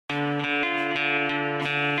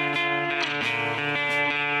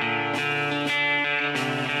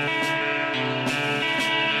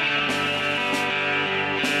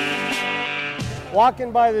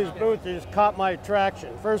walking by this booth, it just caught my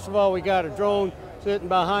attraction. First of all, we got a drone sitting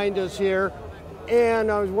behind us here,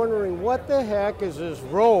 and I was wondering what the heck is this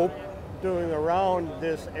rope doing around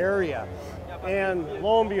this area? And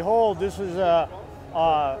lo and behold, this is a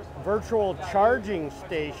virtual charging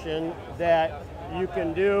station that you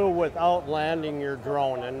can do without landing your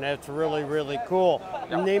drone, and that's really, really cool.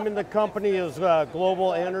 The name of the company is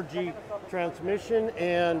Global Energy Transmission,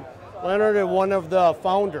 and Leonard is one of the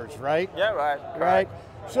founders, right? Yeah, right. Right.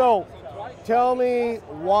 So, tell me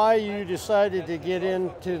why you decided to get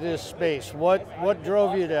into this space. What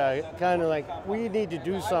drove you to kind of like, we need to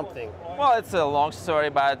do something? Well, it's a long story,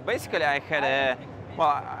 but basically I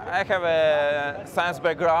have a science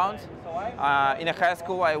background. In a high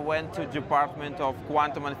school, I went to Department of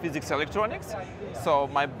Quantum and Physics Electronics. So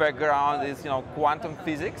my background is, quantum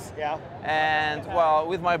physics. Yeah. And well,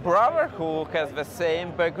 with my brother, who has the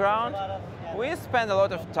same background, we spent a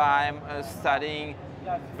lot of time studying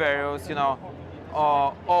various,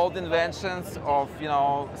 old inventions of,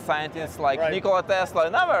 scientists like Nikola Tesla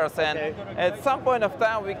and others. And at some point of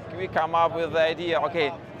time, we come up with the idea,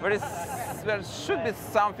 okay, there should be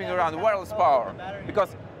something around wireless power, because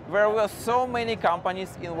there were so many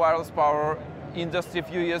companies in wireless power industry a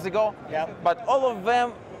few years ago, but all of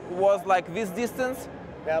them was like this distance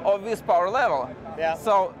of this power level.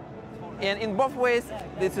 So in both ways,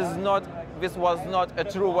 this was not a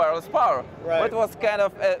true wireless power, but it was kind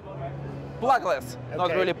of a plugless, not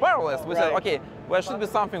really powerless. We said, okay, there should be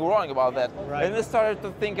something wrong about that. And we started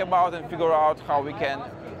to think about and figure out how we can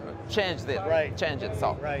change it.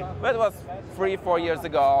 So that was 3-4 years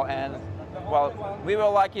ago, and well, we were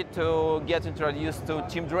lucky to get introduced to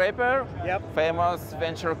Tim Draper, famous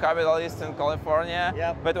venture capitalist in California.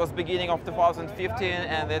 That was beginning of 2015,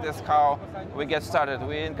 and that is how we get started.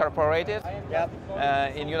 We incorporated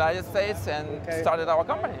in United States and started our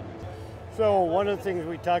company. So one of the things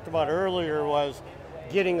we talked about earlier was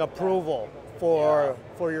getting approval for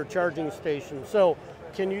your charging station. So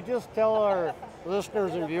can you just tell our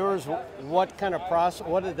listeners and viewers what kind of process,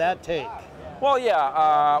 what did that take? Well,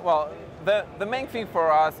 the main thing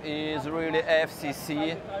for us is really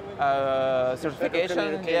FCC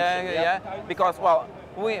certification. Because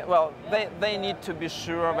they need to be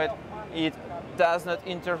sure that it does not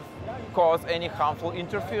cause any harmful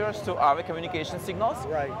interference to our communication signals.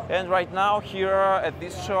 And right now here at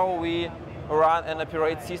this show we run and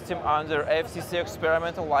operate system under FCC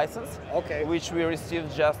experimental license, which we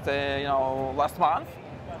received just last month.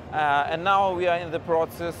 And now we are in the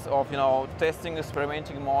process of testing,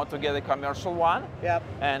 experimenting more to get a commercial one.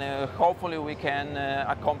 And hopefully we can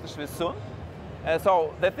accomplish this soon.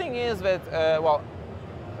 So the thing is that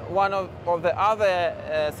one of the other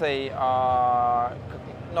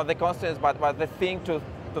not the constraints, but the thing to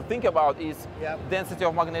think about is density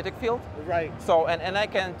of magnetic field. So, and I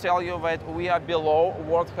can tell you that we are below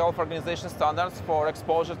World Health Organization standards for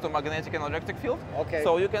exposure to magnetic and electric field.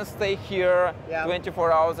 So you can stay here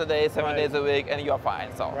 24 hours a day, 7 days a week, and you're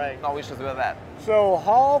fine. So no issues with that. So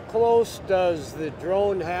how close does the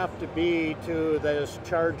drone have to be to this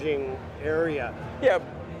charging area?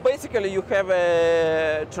 Basically you have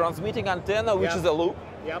a transmitting antenna, which is a loop.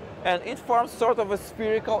 And it forms sort of a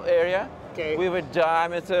spherical area with a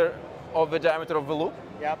diameter of the loop.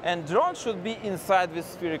 And drone should be inside this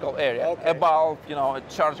spherical area, above a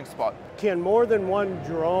charging spot. Can more than one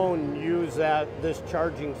drone use this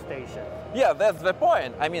charging station? Yeah, that's the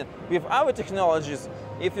point. I mean, with our technologies,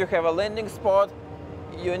 if you have a landing spot,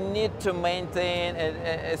 you need to maintain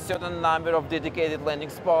a certain number of dedicated landing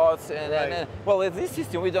spots. And well, with this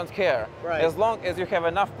system, we don't care. As long as you have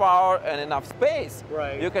enough power and enough space,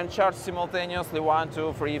 you can charge simultaneously 1,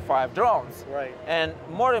 2, 3, 5 drones. And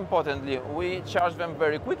more importantly, we charge them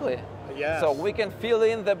very quickly. So we can fill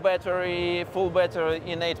in the battery, full battery,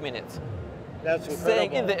 in 8 minutes. That's incredible.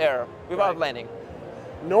 Staying in the air without landing.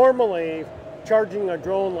 Normally, charging a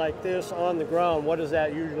drone like this on the ground, what does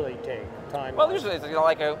that usually take? Well, usually it's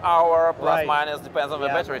like an hour plus minus, depends on the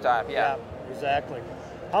battery type. Exactly.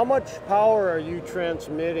 How much power are you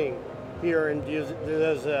transmitting here, and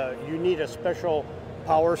you need a special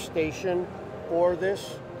power station for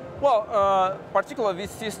this? Well, particularly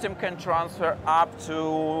this system can transfer up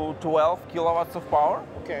to 12 kilowatts of power,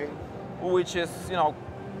 which is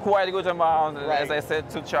quite a good amount, as I said,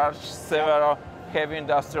 to charge several heavy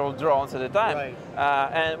industrial drones at a time.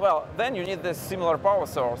 And well, then you need this similar power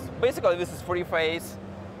source. Basically, this is three-phase,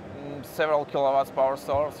 several kilowatts power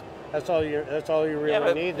source. That's all you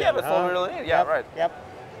really need. That's all we really need.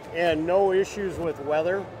 And no issues with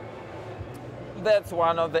weather. That's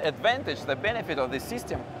one of the advantages, the benefit of this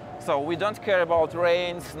system. So we don't care about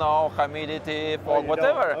rain, snow, humidity, fog,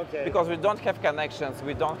 whatever, okay. because we don't have connections,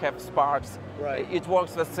 we don't have sparks. Right. It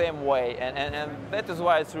works the same way, and that is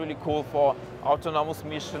why it's really cool for autonomous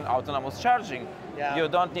mission, autonomous charging. Yeah. You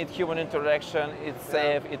don't need human interaction, it's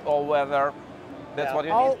safe, it's all weather. That's what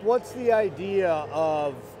you need. What's the idea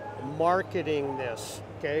of marketing this?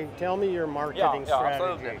 Okay, tell me your marketing strategy.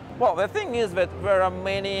 Absolutely. Well, the thing is that there are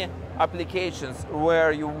many applications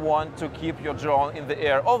where you want to keep your drone in the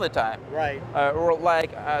air all the time. Right. Or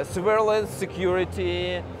like surveillance,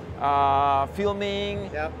 security,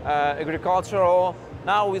 filming, agricultural.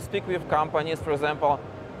 Now we speak with companies, for example,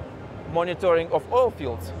 monitoring of oil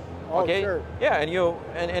fields. Oh, Okay. sure. Yeah, and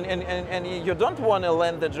you don't want to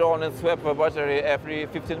land the drone and swap the battery every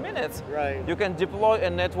 15 minutes. Right. You can deploy a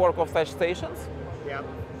network of such stations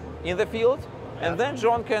in the field, and then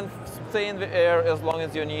drone can stay in the air as long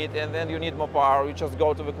as you need, and then you need more power, you just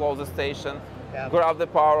go to the closest station, grab the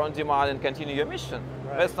power on demand and continue your mission.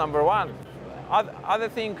 Right. That's number one. Other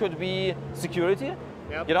thing could be security,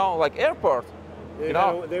 Yep. you know, like airport.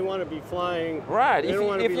 They want to be flying. Right. If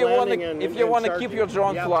you want to keep your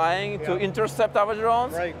drone flying to intercept other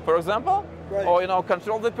drones, for example, or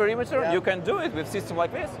control the perimeter, you can do it with system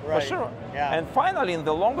like this, for sure. Yeah. And finally, in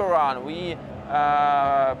the longer run, we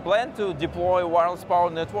plan to deploy wireless power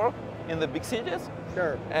network in the big cities.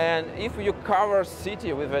 Sure. And if you cover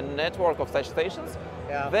city with a network of such stations,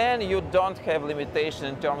 then you don't have limitation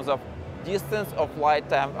in terms of distance of flight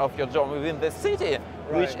time of your drone within the city,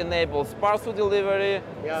 which enables parcel delivery,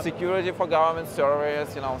 security for government servers,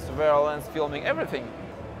 surveillance, filming, everything.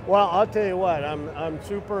 Well, I'll tell you what, I'm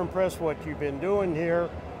super impressed what you've been doing here.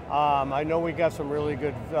 I know we got some really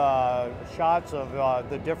good shots of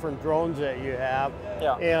the different drones that you have.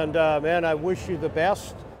 Yeah. And man, I wish you the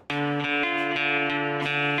best.